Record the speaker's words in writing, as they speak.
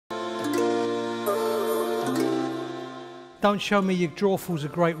Don't show me your drawfuls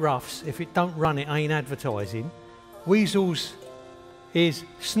of great roughs. If it don't run, it ain't advertising. Weasels is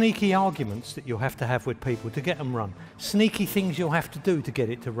sneaky arguments that you'll have to have with people to get them run. Sneaky things you'll have to do to get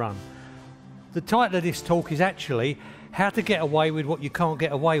it to run. The title of this talk is actually how to get away with what you can't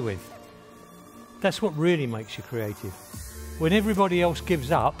get away with. That's what really makes you creative. When everybody else gives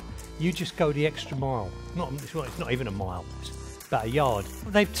up, you just go the extra mile. It's not even a mile, it's about a yard.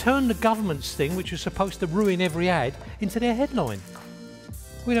 They've turned the government's thing, which was supposed to ruin every ad, into their headline.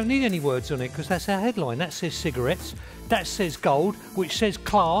 We don't need any words on it because that's our headline. That says cigarettes, that says gold, which says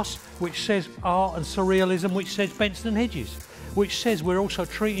class, which says art and surrealism, which says Benson and Hedges, which says we're also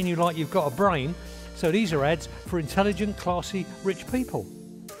treating you like you've got a brain. So these are ads for intelligent, classy, rich people.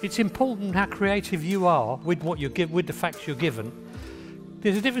 It's important how creative you are with what you're with the facts you're given.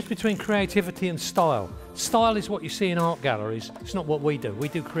 There's a difference between creativity and style. Style is what you see in art galleries. It's not what we do. We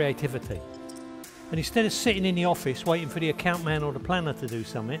do creativity. And instead of sitting in the office waiting for the account man or the planner to do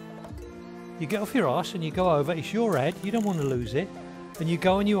something, you get off your ass and you go over. It's your ad. You don't want to lose it. And you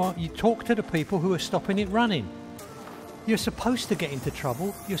go and you talk to the people who are stopping it running. You're supposed to get into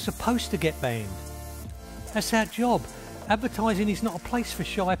trouble. You're supposed to get banned. That's our job. Advertising is not a place for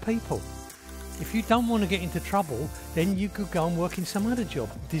shy people. If you don't want to get into trouble, then you could go and work in some other job.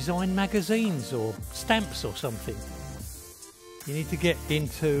 Design magazines or stamps or something. You need to get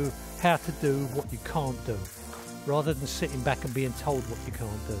into how to do what you can't do, rather than sitting back and being told what you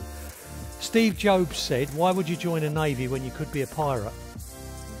can't do. Steve Jobs said, why would you join a navy when you could be a pirate?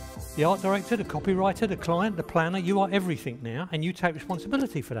 The art director, the copywriter, the client, the planner, you are everything now, and you take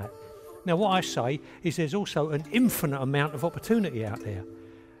responsibility for that. Now what I say is there's also an infinite amount of opportunity out there.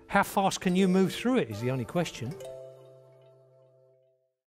 How fast can you move through it is the only question.